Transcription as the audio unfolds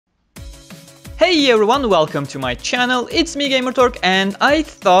Hey everyone, welcome to my channel. It's me Gamerturk, and I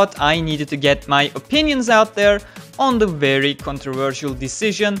thought I needed to get my opinions out there on the very controversial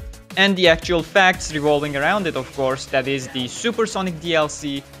decision and the actual facts revolving around it, of course, that is the Supersonic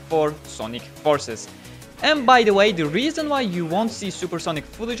DLC for Sonic Forces. And by the way, the reason why you won't see Supersonic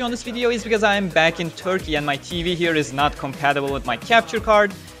footage on this video is because I am back in Turkey and my TV here is not compatible with my capture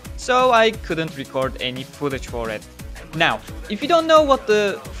card, so I couldn't record any footage for it. Now, if you don't know what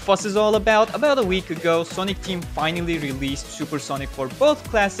the fuss is all about a week ago, Sonic Team finally released Supersonic for both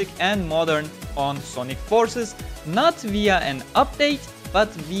Classic and Modern on Sonic Forces, not via an update, but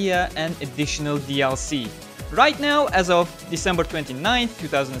via an additional DLC. Right now, as of December 29th,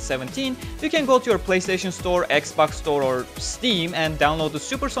 2017, you can go to your PlayStation Store, Xbox Store or Steam and download the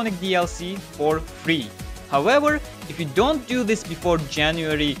Supersonic DLC for free. However, if you don't do this before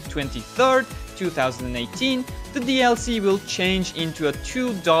January 23rd, 2018, the DLC will change into a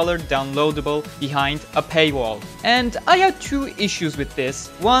 $2 downloadable behind a paywall. And I have two issues with this,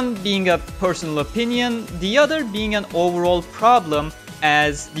 one being a personal opinion, the other being an overall problem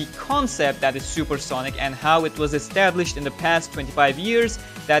as the concept that is Supersonic and how it was established in the past 25 years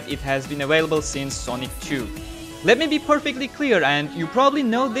that it has been available since Sonic 2. Let me be perfectly clear, and you probably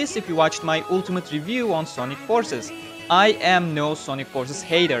know this if you watched my ultimate review on Sonic Forces. I am no Sonic Forces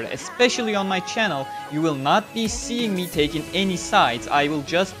hater, especially on my channel. You will not be seeing me taking any sides, I will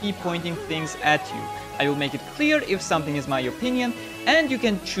just be pointing things at you. I will make it clear if something is my opinion, and you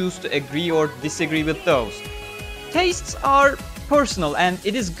can choose to agree or disagree with those. Tastes are personal, and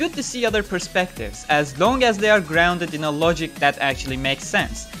it is good to see other perspectives, as long as they are grounded in a logic that actually makes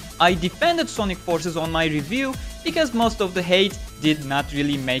sense. I defended Sonic Forces on my review because most of the hate did not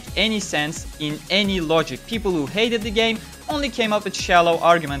really make any sense in any logic. People who hated the game only came up with shallow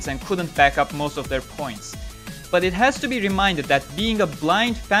arguments and couldn't back up most of their points. But it has to be reminded that being a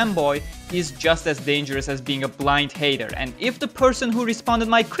blind fanboy is just as dangerous as being a blind hater, and if the person who responded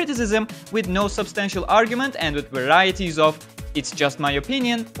my criticism with no substantial argument and with varieties of "it's just my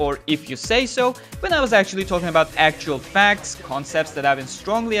opinion" or "if you say so," when I was actually talking about actual facts, concepts that have been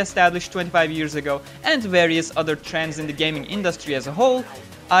strongly established 25 years ago, and various other trends in the gaming industry as a whole,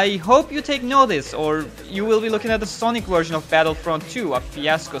 I hope you take notice, or you will be looking at the Sonic version of Battlefront 2, a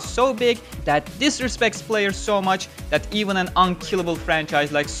fiasco so big that disrespects players so much that even an unkillable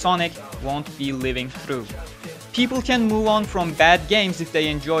franchise like Sonic won't be living through. People can move on from bad games if they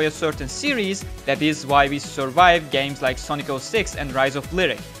enjoy a certain series. That is why we survive games like Sonic 06 and Rise of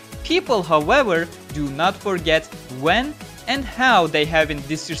Lyric. People, however, do not forget when and how they have been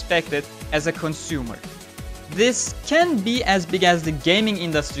disrespected as a consumer. This can be as big as the gaming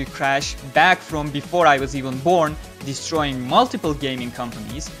industry crash back from before I was even born, destroying multiple gaming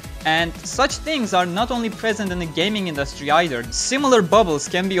companies. And such things are not only present in the gaming industry either. Similar bubbles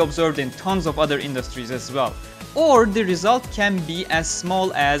can be observed in tons of other industries as well. Or the result can be as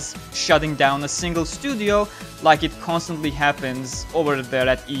small as shutting down a single studio, like it constantly happens over there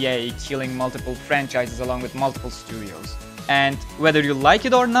at EA, killing multiple franchises along with multiple studios. And whether you like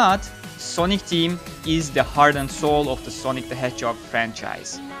it or not, Sonic Team is the heart and soul of the Sonic the Hedgehog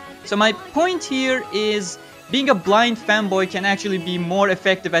franchise. So my point here is, being a blind fanboy can actually be more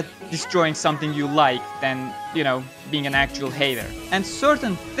effective at destroying something you like than, being an actual hater. And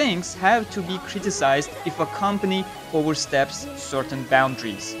certain things have to be criticized if a company oversteps certain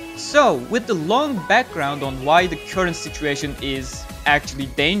boundaries. So, with the long background on why the current situation is actually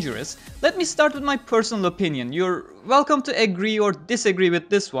dangerous, let me start with my personal opinion. You're welcome to agree or disagree with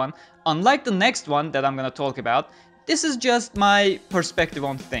this one. Unlike the next one that I'm gonna talk about, this is just my perspective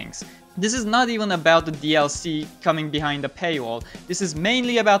on things. This is not even about the DLC coming behind a paywall. This is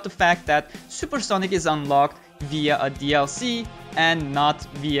mainly about the fact that Supersonic is unlocked via a DLC and not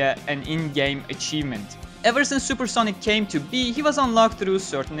via an in-game achievement. Ever since Supersonic came to be, he was unlocked through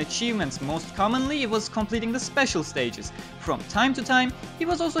certain achievements. Most commonly, it was completing the special stages. From time to time, he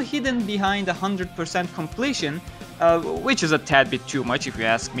was also hidden behind 100% completion, which is a tad bit too much if you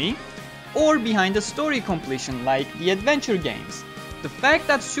ask me, or behind a story completion like the adventure games. The fact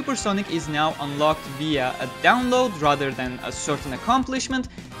that Supersonic is now unlocked via a download rather than a certain accomplishment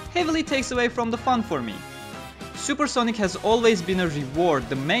heavily takes away from the fun for me. Supersonic has always been a reward.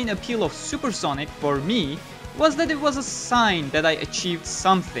 The main appeal of Supersonic for me was that it was a sign that I achieved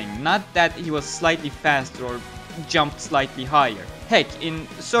something, not that he was slightly faster or jumped slightly higher. Heck, in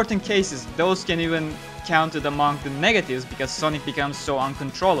certain cases those can even counted among the negatives because Sonic becomes so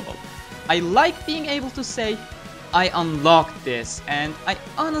uncontrollable. I like being able to say, I unlocked this, and I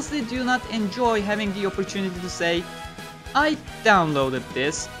honestly do not enjoy having the opportunity to say, I downloaded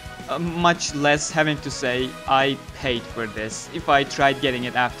this, much less having to say I paid for this if I tried getting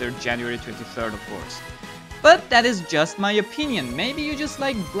it after January 23rd, of course. But that is just my opinion. Maybe you just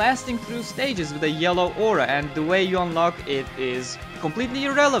like blasting through stages with a yellow aura and the way you unlock it is completely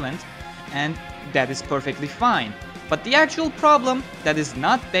irrelevant, and that is perfectly fine. But the actual problem that is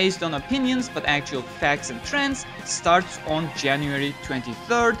not based on opinions but actual facts and trends starts on January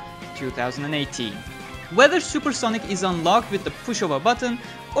 23rd, 2018. Whether Supersonic is unlocked with the push of a button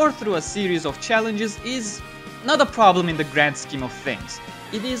or through a series of challenges is not a problem in the grand scheme of things.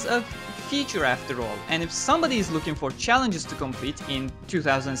 It is a feature after all, and if somebody is looking for challenges to complete in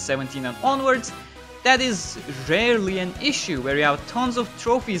 2017 and onwards, that is rarely an issue where you have tons of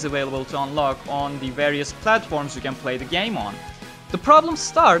trophies available to unlock on the various platforms you can play the game on. The problem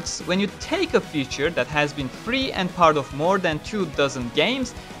starts when you take a feature that has been free and part of more than 24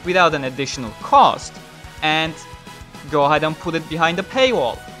 games without an additional cost and go ahead and put it behind a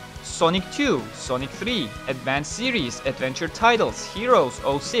paywall. Sonic 2, Sonic 3, Advanced Series, Adventure titles, Heroes,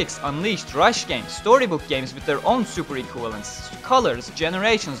 06, Unleashed, Rush games, storybook games with their own super equivalents, Colors,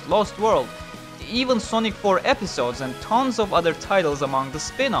 Generations, Lost World, even Sonic 4 episodes and tons of other titles among the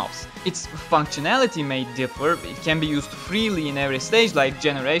spin-offs. Its functionality may differ, it can be used freely in every stage like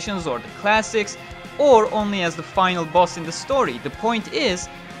Generations or the classics, or only as the final boss in the story. The point is,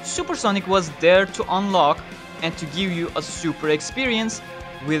 Supersonic was there to unlock and to give you a super experience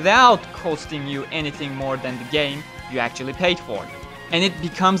without costing you anything more than the game you actually paid for. And it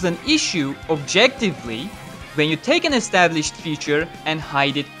becomes an issue objectively when you take an established feature and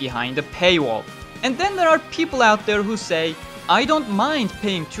hide it behind a paywall. And then there are people out there who say, I don't mind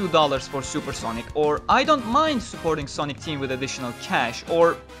paying $2 for Supersonic, or I don't mind supporting Sonic Team with additional cash,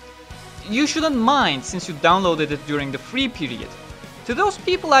 or you shouldn't mind since you downloaded it during the free period. To those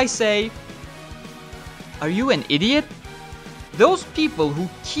people I say, are you an idiot? Those people who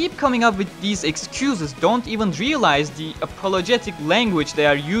keep coming up with these excuses don't even realize the apologetic language they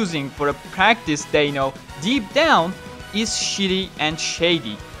are using for a practice they know deep down is shitty and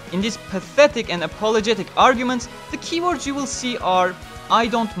shady. In these pathetic and apologetic arguments, the keywords you will see are I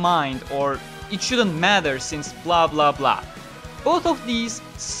don't mind or it shouldn't matter since blah blah blah. Both of these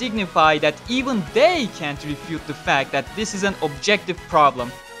signify that even they can't refute the fact that this is an objective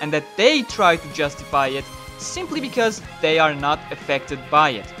problem and that they try to justify it simply because they are not affected by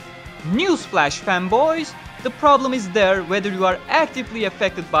it. Newsflash fanboys, the problem is there whether you are actively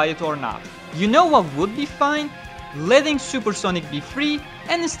affected by it or not. You know what would be fine? Letting Supersonic be free,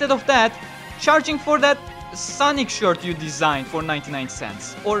 and instead of that, charging for that Sonic shirt you designed for 99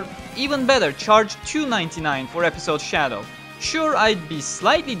 cents. Or even better, charge $2.99 for Episode Shadow. Sure, I'd be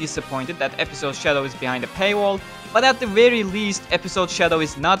slightly disappointed that Episode Shadow is behind a paywall, but at the very least, Episode Shadow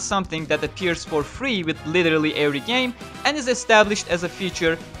is not something that appears for free with literally every game and is established as a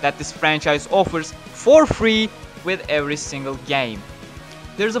feature that this franchise offers for free with every single game.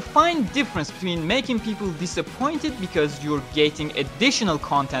 There's a fine difference between making people disappointed because you're gating additional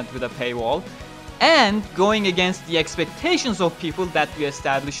content with a paywall and going against the expectations of people that you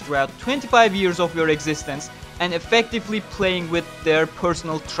established throughout 25 years of your existence and effectively playing with their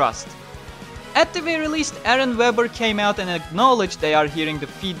personal trust. At the very least, Aaron Webber came out and acknowledged they are hearing the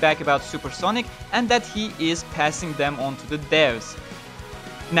feedback about Supersonic and that he is passing them on to the devs.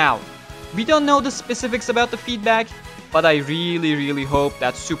 Now, we don't know the specifics about the feedback, but I really hope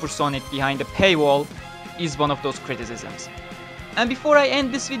that Supersonic behind the paywall is one of those criticisms. And before I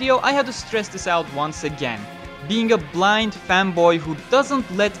end this video, I have to stress this out once again. Being a blind fanboy who doesn't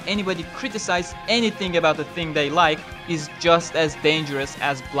let anybody criticize anything about the thing they like is just as dangerous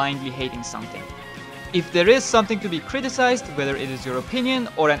as blindly hating something. If there is something to be criticized, whether it is your opinion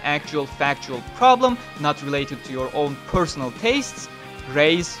or an actual factual problem not related to your own personal tastes,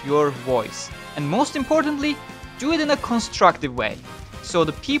 raise your voice. And most importantly, do it in a constructive way, so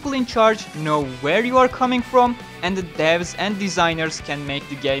the people in charge know where you are coming from and the devs and designers can make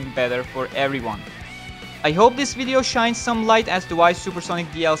the game better for everyone. I hope this video shines some light as to why Supersonic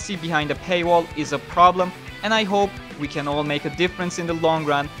DLC behind a paywall is a problem, and I hope we can all make a difference in the long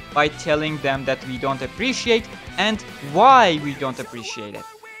run by telling them that we don't appreciate and why we don't appreciate it.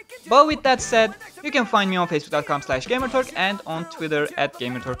 But with that said, you can find me on facebook.com/Gamerturk and on Twitter at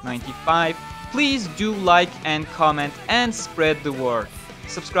Gamerturk95. Please do like and comment and spread the word.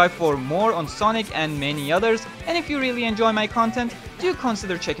 Subscribe for more on Sonic and many others, and if you really enjoy my content, do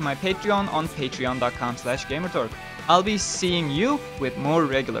consider checking my Patreon on patreon.com/Gamerturk. I'll be seeing you with more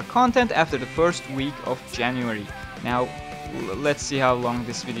regular content after the first week of January. Now, let's see how long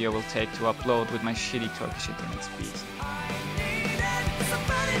this video will take to upload with my shitty Turkish internet speed.